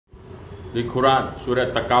The Quran, Surah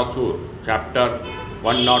Takasur, chapter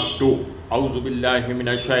 102. Auzu billahi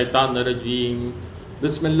minash shaitanir rajeem.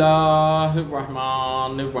 Bismillahir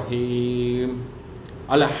rahmanir rahim.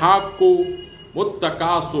 Al-haqqu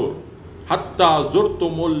muttakasur hatta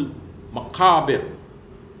zurtumul maqabir.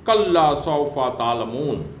 Kalla sawfa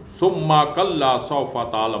ta'lamun. Summa kalla sawfa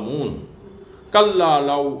ta'lamun. Kalla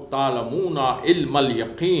law ta'lamuna ilmal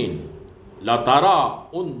yaqeen. La tara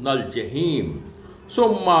unnal jahim.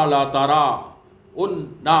 Summa la tara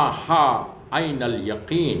unnaha aynal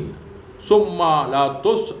yaqeen. Summa la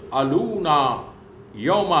tus'aluna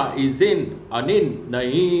yawma izin anin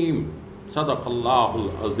naeem. Sadaqallahul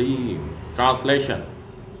Azim. Translation: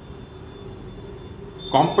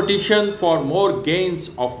 competition for more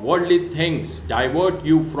gains of worldly things divert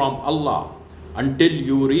you from Allah until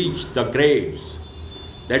you reach the graves,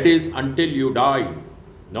 that is, until you die.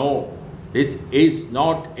 No, this is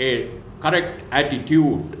not a correct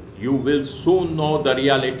attitude. You will soon know the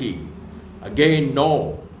reality. Again,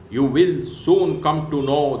 no, you will soon come to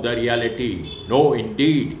know the reality. No,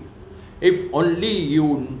 indeed. If only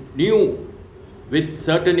you knew with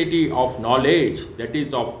certainty of knowledge, that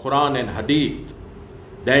is of Quran and Hadith,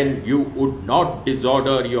 then you would not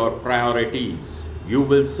disorder your priorities. You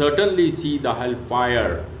will certainly see the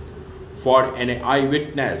hellfire for an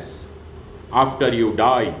eyewitness after you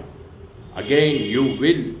die. Again, you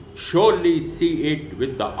will surely see it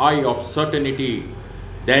with the eye of certainty.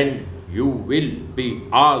 Then you will be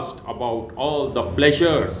asked about all the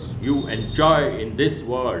pleasures you enjoy in this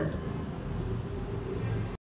world.